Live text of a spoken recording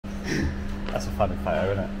That's a funny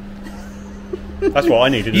photo, isn't it? That's what I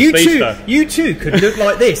needed. You too could look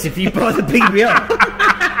like this if you buy the BBR.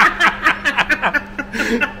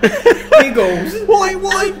 Giggles.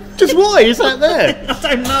 Why? Just why is that there? I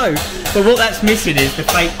don't know. But what that's missing is the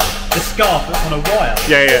scarf that's on a wire.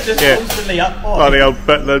 Yeah, it's just constantly up high. Like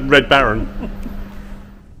the Red Baron.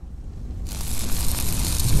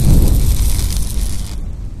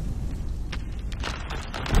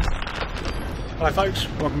 Hi folks,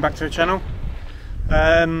 welcome back to the channel.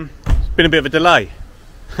 It's been a bit of a delay.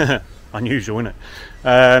 Unusual, isn't it?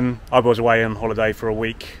 I was away on holiday for a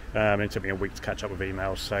week. It took me a week to catch up with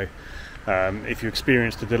emails, so if you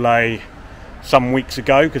experienced a delay some weeks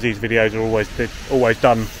ago, because these videos are always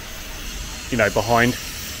done, you know, behind,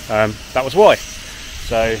 that was why.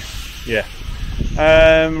 So yeah,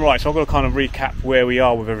 right, so I've got to kind of recap where we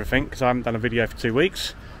are with everything, because I haven't done a video for 2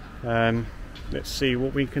 weeks. Let's see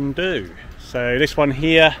what we can do. So this one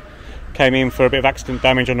here came in for a bit of accident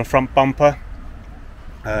damage on the front bumper.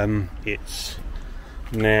 It's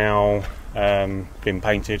now been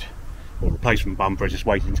painted, or replacement bumper is just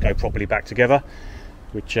waiting to go properly back together,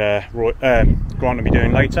 which Grant will be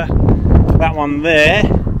doing later. That one there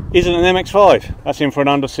isn't an MX5, that's in for an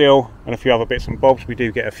underseal and a few other bits and bobs. We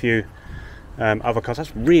do get a few other cars.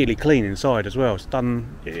 That's really clean inside as well. It's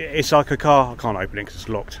done, it's like a car. I can't open it because it's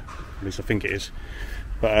locked, at least I think it is,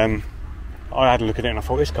 but I had a look at it and I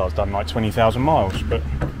thought this car's done like 20,000 miles, but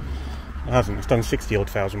it hasn't. It's done 60 odd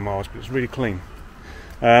thousand miles, but it's really clean.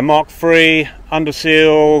 Mark III,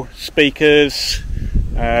 underseal, speakers,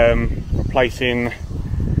 replacing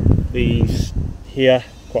these here.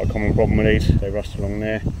 Quite a common problem with these, they rust along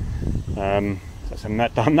there. That's having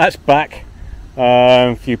that done. That's back.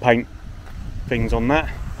 A few paint things on that.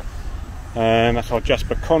 That's our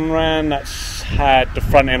Jasper Conran. That's had the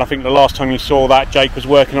front end. I think the last time you saw that, Jake was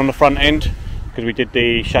working on the front end, because we did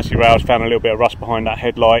the chassis rails, found a little bit of rust behind that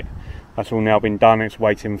headlight. That's all now been done. It's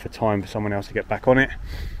waiting for time for someone else to get back on it.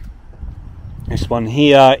 This one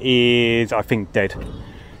here is, I think, dead.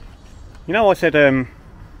 You know, I said a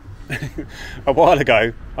while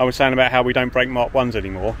ago, I was saying about how we don't break Mark 1s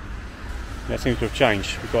anymore. That seems to have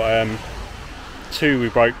changed. We've got two we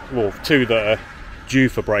broke, well, two that are due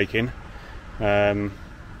for breaking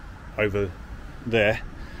over there,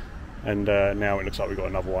 and now it looks like we've got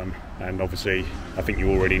another one, and obviously I think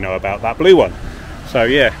you already know about that blue one. So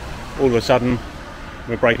yeah, all of a sudden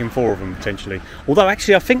we're breaking 4 of them potentially. Although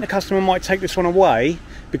actually I think the customer might take this one away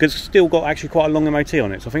because it's still got actually quite a long MOT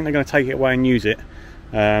on it, so I think they're going to take it away and use it,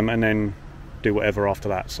 and then do whatever after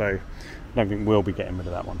that. So I don't think we'll be getting rid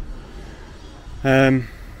of that one.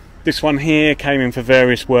 This one here came in for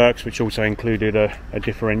various works, which also included a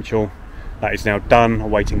differential. That is now done,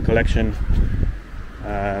 awaiting collection.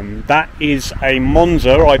 That is a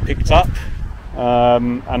Monza I picked up,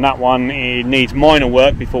 and that one, it needs minor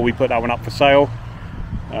work before we put that one up for sale.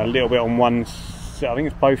 A little bit on one, I think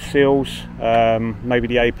it's both seals, maybe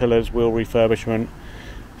the A-pillars, wheel refurbishment,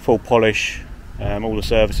 full polish, all the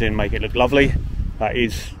servicing, make it look lovely. That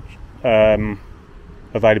is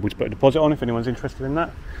available to put a deposit on if anyone's interested in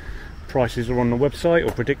that. Prices are on the website,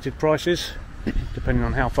 or predicted prices, depending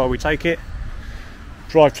on how far we take it.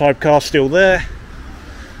 Drive type car still there.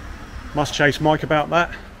 Must chase Mike about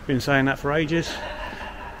that. Been saying that for ages.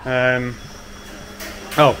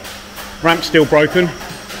 Oh, ramp's still broken.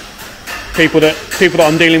 People that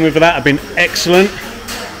I'm dealing with that have been excellent.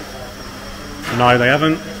 No, they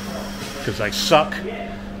haven't, because they suck.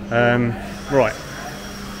 Right.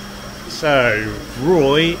 So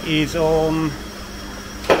Roy is on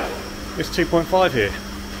this 2.5 here.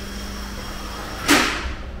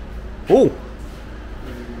 Oh,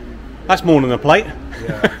 that's more than a plate.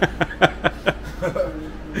 Yeah.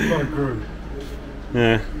 Not a groove.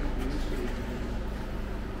 Yeah.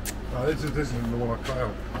 Oh, this isn't the one I cut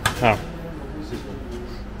out. Oh. This is one.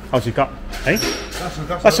 Oh, so you got? Hey,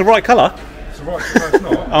 That's the right colour. It's the right. No, it's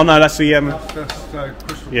not. Oh no, that's the That's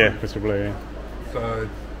crystal. yeah, blue. crystal blue. Yeah. So,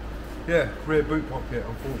 yeah, rear boot pocket,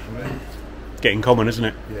 unfortunately. Getting common, isn't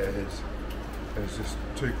it? Yeah, it is. It's just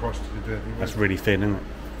too crusty to do anything. That's really thin, isn't it?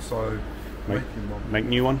 So, making one. Make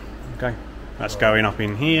new one. Okay. That's going up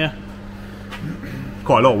in here.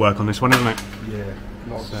 Quite a lot of work on this one, isn't it? Yeah,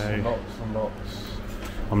 lots and lots and lots.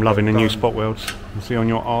 I'm loving the new spot welds. You see on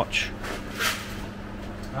your arch.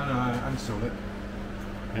 And seal lip.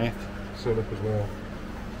 Yeah. Seal lip as well.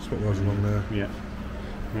 Spot welds along there. Yeah.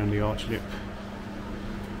 Around the arch lip.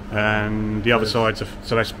 And the other sides,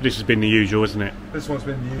 so this has been the usual, isn't it? This one's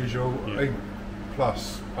been the usual, Yeah.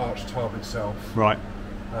 plus arch tub itself. Right.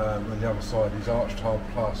 And the other side is arch tub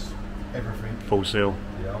plus everything. Full seal.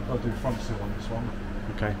 Yeah, I'll do front seal on this one.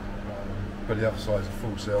 Okay. but the other side's a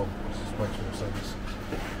full seal, which just makes more sense.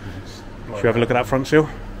 Should we have a look at that front seal?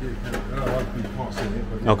 Yeah, you can. No, you can't see it.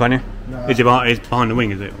 But Oh, can you? No, Is it it's behind the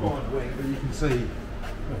wing, is it? behind the wing, but you can see.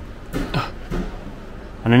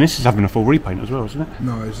 And then this is having a full repaint as well, isn't it?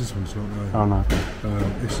 No, this one's not. No. Oh no.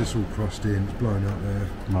 It's just all crusty and it's blown out there.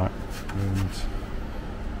 Right. And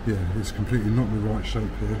yeah, it's completely not in the right shape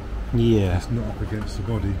here. Yeah. It's not up against the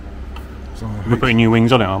body. So We're putting new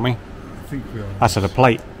wings on it, aren't we? I think we are. That's had a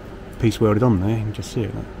plate piece welded on there. You can just see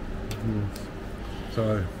it.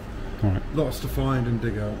 So, Right. lots to find and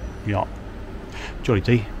dig out. Yeah. Jolly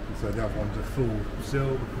T. So the other one's a full seal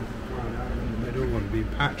because it's blown out in the middle and being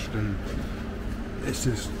patched, and it's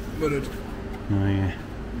just muddered. Oh yeah.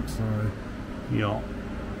 So Yeah.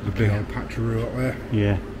 there's a big old patch of roo up there.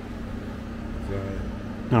 Yeah.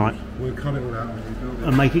 So All right. we'll cut it all out and rebuild it.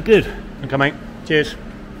 And make it good. Okay, mate. Cheers.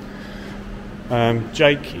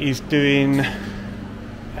 Jake is doing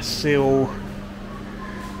a seal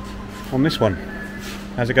on this one.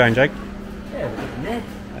 How's it going, Jake? Yeah, we're getting there.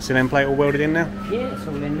 That's an end plate all welded in now? Yeah, it's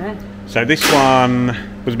all in there. So this one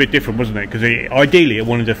was a bit different, wasn't it? Because ideally it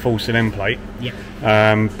wanted a full end plate. Yeah.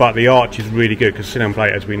 But the arch is really good because end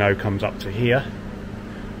plate, as we know, comes up to here.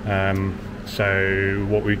 So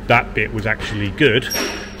that bit was actually good.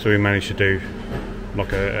 So we managed to do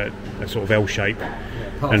like a sort of L shape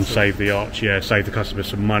and save the arch. Yeah, save the customer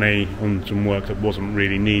some money on some work that wasn't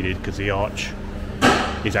really needed because the arch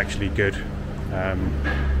is actually good.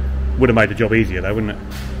 Would have made the job easier though, wouldn't it?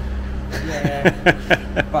 Yeah,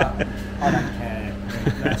 but I don't care.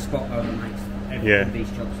 That spot on makes every one of these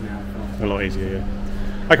jobs now a lot easier. Yeah.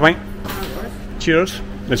 Okay, mate. Cheers.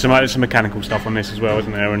 There's some mechanical stuff on this as well,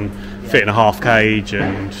 isn't there? And fitting a half cage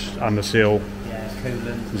and under seal. Yeah,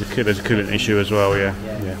 coolant. There's a coolant issue as well. Yeah.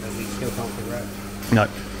 Yeah. But we still can't figure out. No.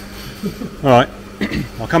 All right.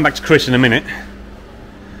 I'll come back to Chris in a minute.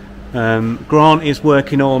 Grant is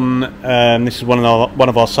working on. This is one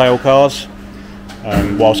of our sale cars.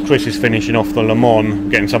 Whilst Chris is finishing off the Le Mans,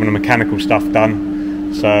 getting some of the mechanical stuff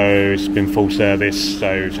done. So it's been full service. So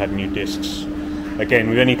it's had new discs. Again,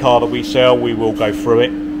 with any car that we sell, we will go through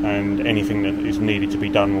it, and anything that is needed to be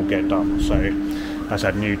done will get done. So that's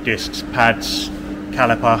had new discs, pads,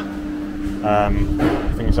 caliper. I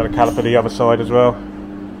think it's had a caliper the other side as well.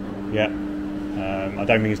 Yeah. I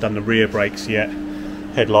don't think it's done the rear brakes yet.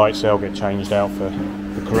 Headlights, they'll get changed out for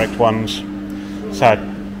the correct ones. It's had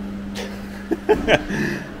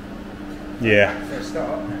yeah.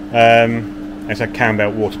 It's had cam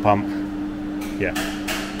belt, water pump. Yeah.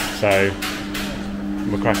 So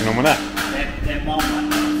we're cracking on with that.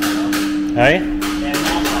 Hey?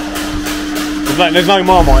 There's no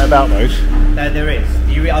Marmite about those. No, there is.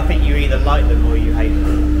 I think you either like them or you hate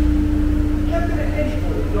them.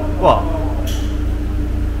 What?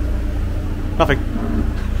 Nothing.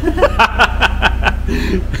 I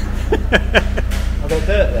got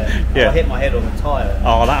dirt there. Yeah. I hit my head on the tyre.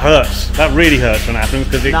 Oh, that hurts. That really hurts when it happens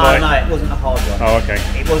because it. No, like... no, it wasn't a hard one. Oh, okay.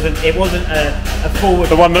 It wasn't a forward.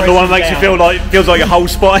 The one that makes you feels like your whole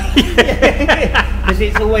spine. Because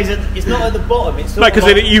it's always it's not at the bottom. It's no, because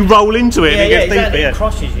like, you roll into it and it gets exactly. deeper. It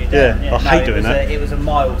crushes you down. Yeah, I hate doing that. It was a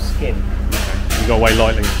mild skim. You got away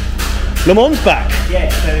lightly. Le Mans back. Yeah,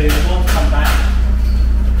 so Le Mans come back.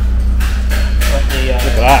 Got the,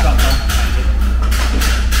 look at that.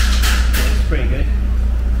 It's pretty good.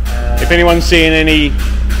 If anyone's seeing any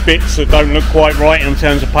bits that don't look quite right in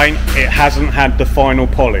terms of paint, it hasn't had the final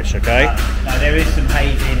polish, okay? No, there is some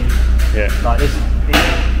hazing, like this,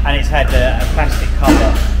 and it's had a plastic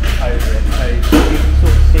cover over it, so you can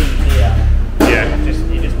sort of see here.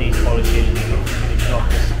 It just needs polishing and finish off.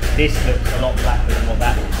 This looks a lot blacker than what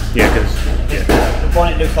that is. Yeah, because the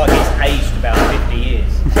bonnet looks like it's aged about 50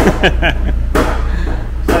 years.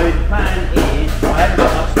 So the plan is, I haven't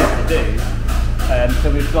got much left to do. So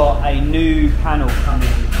we've got a new panel coming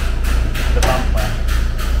to the bumper,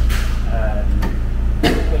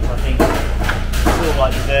 which I think sort of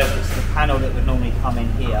like deserves. It's the panel that would normally come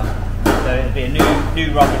in here. So it'll be a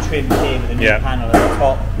new rubber trim here with a new panel at the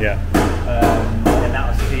top. Yeah. Then that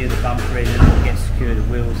will secure the bumper in, and we'll get secure the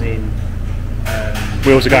wheels in.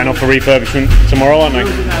 Wheels are going off for refurbishment tomorrow, aren't they?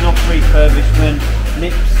 Wheels are going off for refurbishment.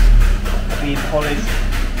 Lips are being polished.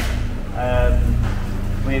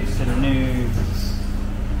 With some new,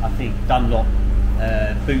 I think, Dunlop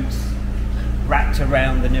boots wrapped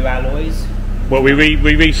around the new alloys. Well, we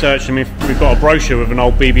researched them. We've got a brochure with an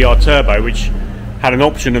old BBR Turbo which had an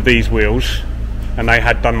option of these wheels, and they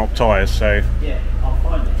had Dunlop tyres. So yeah, I'll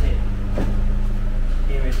find it here.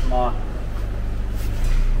 Here is my.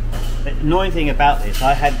 The annoying thing about this,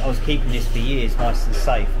 I was keeping this for years, nice and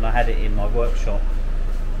safe, and I had it in my workshop.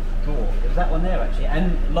 drawer. It was that one there actually,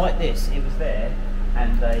 and like this, it was there,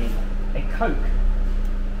 and a Coke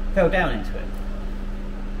fell down into it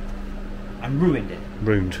and ruined it.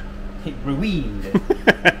 It ruined it.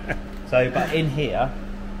 So, but in here,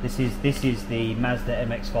 this is the Mazda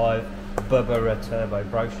MX5 Barbara Turbo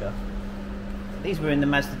brochure. These were in the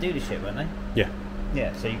Mazda dealership, weren't they? Yeah.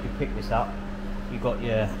 Yeah. So you could pick this up. You've got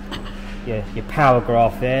your power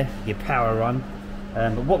graph there, your power run.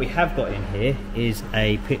 But what we have got in here is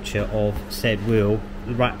a picture of said wheel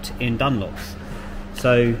wrapped in Dunlops.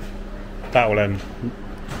 So that will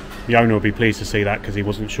the owner will be pleased to see that, because he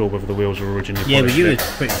wasn't sure whether the wheels were originally polished. Yeah, but you were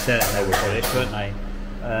pretty certain they were polished, weren't they?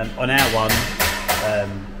 On our one,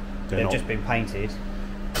 they've just been painted.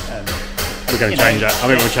 We're going to change that. I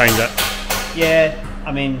think we'll change that. Yeah,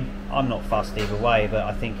 I mean, I'm not fussed either way, but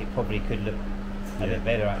I think it probably could look a bit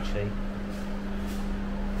better actually.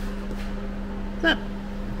 Is that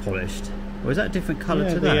polished? Or is that a different colour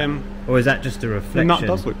to that? Or is that just a reflection? The nut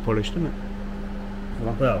does look polished, doesn't it?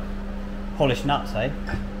 Well, polished nuts, eh?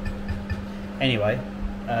 Anyway,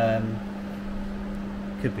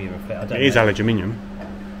 could be a reflection. It is aluminium.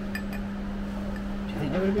 Do you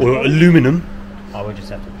think they would have Or aluminum. I would just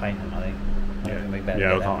have to paint them, I think.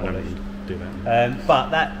 Yeah, I can't do that. But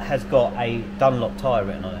that has got a Dunlop tyre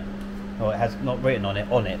written on it. Or it has not written on it,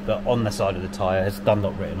 but on the side of the tyre has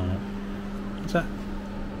Dunlop written on it. What's that?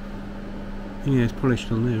 Yeah, it's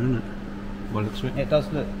polished on there, isn't it? Well, looks it. It does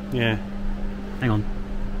look. Yeah. Hang on.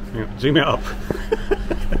 Yeah. Zoom it up.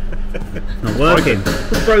 Not working.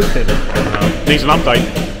 It's broken. Needs an update.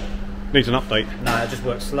 Needs an update. No, it just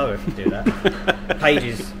works slower if you do that.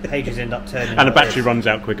 pages end up turning. And the battery runs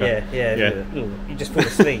out quicker. Yeah. You just fall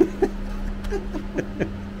asleep.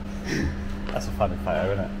 That's a funny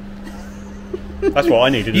photo, isn't it? That's what I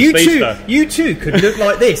needed. You too could look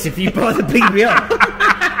like this if you buy the BBR.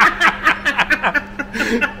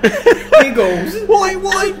 Giggles.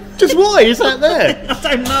 Why? Just why is that there? I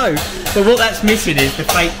don't know. But what that's missing is the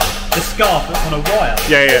scarf that's on a wire.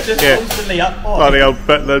 Yeah. It's just constantly up high. Oh,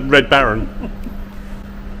 the Red Baron.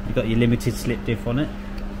 You've got your limited slip diff on it.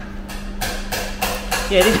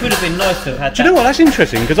 Yeah, this would have been nice to have had. Do you know what? That's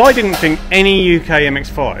interesting, because I didn't think any UK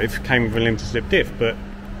MX5 came with a limited slip diff, but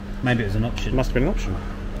maybe it was an option. It must have been an option.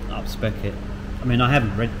 I'll spec it. I mean, I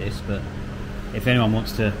haven't read this, but if anyone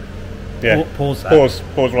wants to pause that.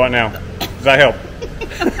 Pause right now. Does that help?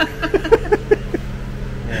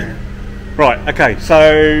 Yeah. Right, okay,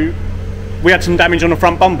 so we had some damage on the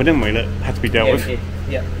front bumper, didn't we, that had to be dealt with?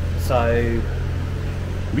 Yeah. So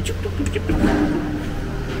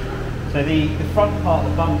the front part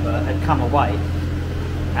of the bumper had come away,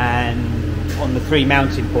 and on the 3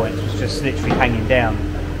 mounting points was just literally hanging down.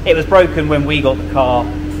 It was broken when we got the car,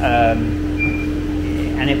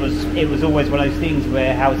 and it was always one of those things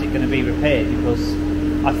where how is it going to be repaired? Because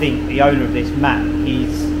I think the owner of this Matt,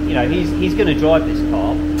 he's going to drive this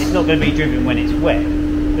car. It's not going to be driven when it's wet,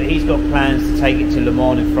 but he's got plans to take it to Le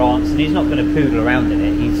Mans in France, and he's not going to poodle around in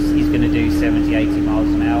it. He's going to do 70, 80 miles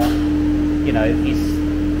an hour. You know, he's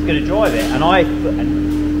going to drive it, and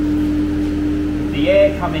the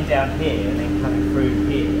air coming down here and then coming through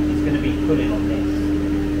here is going to be pulling on this.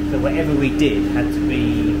 So whatever we did had to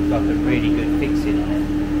be like a really good fixing on it.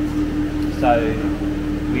 So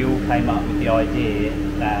we all came up with the idea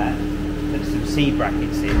that put some C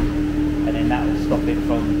brackets in, and then that will stop it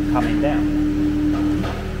from coming down.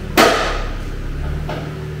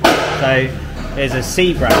 So there's a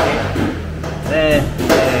C bracket there,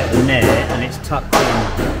 and there, and it's tucked in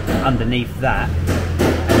underneath that,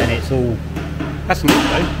 and then it's all. That's neat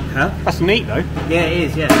though. Huh? That's neat though. Yeah, it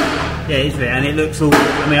is. Yeah, it is. And it looks all.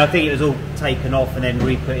 I mean, I think it was all taken off and then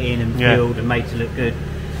re-put in and filled and made to look good.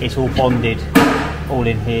 It's all bonded, all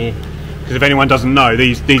in here. Because if anyone doesn't know,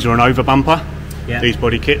 these are an over bumper. Yeah. These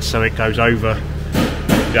body kits, so it goes over.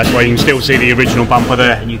 That's why you can still see the original bumper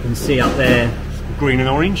there. And you can see up there, green and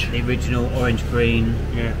orange. the original orange, green,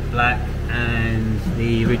 black, and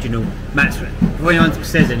the original. If anyone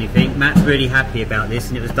says anything, Matt's really happy about this,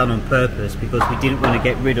 and it was done on purpose because we didn't want to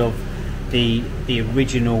get rid of the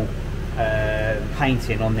original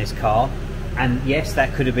painting on this car. And yes,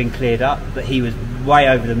 that could have been cleared up, but he was way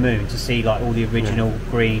over the moon to see like all the original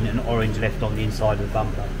green and orange left on the inside of the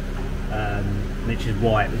bumper, which is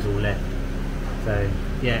why it was all left. So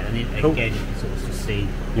yeah, and again you can sort of just see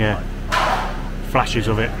like, flashes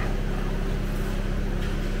of it.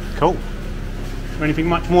 Cool. Is there anything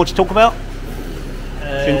much more to talk about?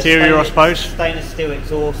 Interior, I suppose. Stainless steel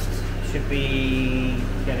exhaust should be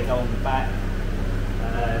going to go on the back,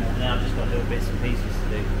 and then I've just got little bits and pieces to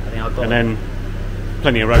do. I think I've got. And then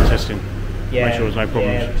plenty of road testing. Yeah, make sure there's no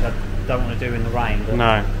problems. Yeah, which I don't want to do in the rain. But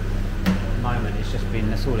no. the moment. It's just been,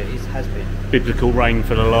 that's all it is, has been. Biblical rain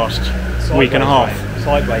for the last Sideways week and a half. Rain.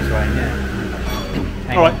 Sideways rain, yeah.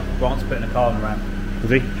 Hang all on. right. Grant's putting a car on the ramp. Is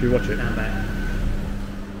he? Should we watch it? Stand back.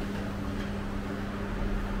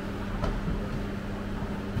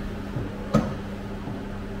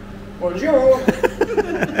 Bonjour!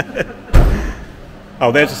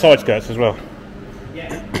 Oh, there's the side skirts as well. Yeah.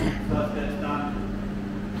 First bit's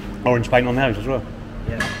done. Orange paint on those as well.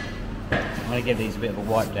 Yeah. I'm going to give these a bit of a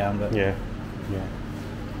wipe down, but... Yeah. Yeah.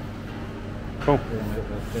 Cool.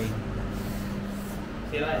 See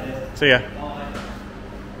you later. See ya. Bye.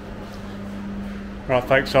 Right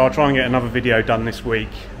folks, so I'll try and get another video done this week.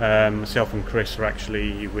 Myself and Chris are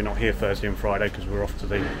actually, we're not here Thursday and Friday because we're off to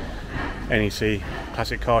the NEC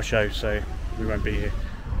Classic Car Show, so we won't be here.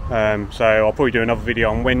 So I'll probably do another video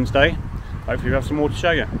on Wednesday. Hopefully we'll have some more to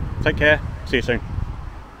show you. Take care, see you soon.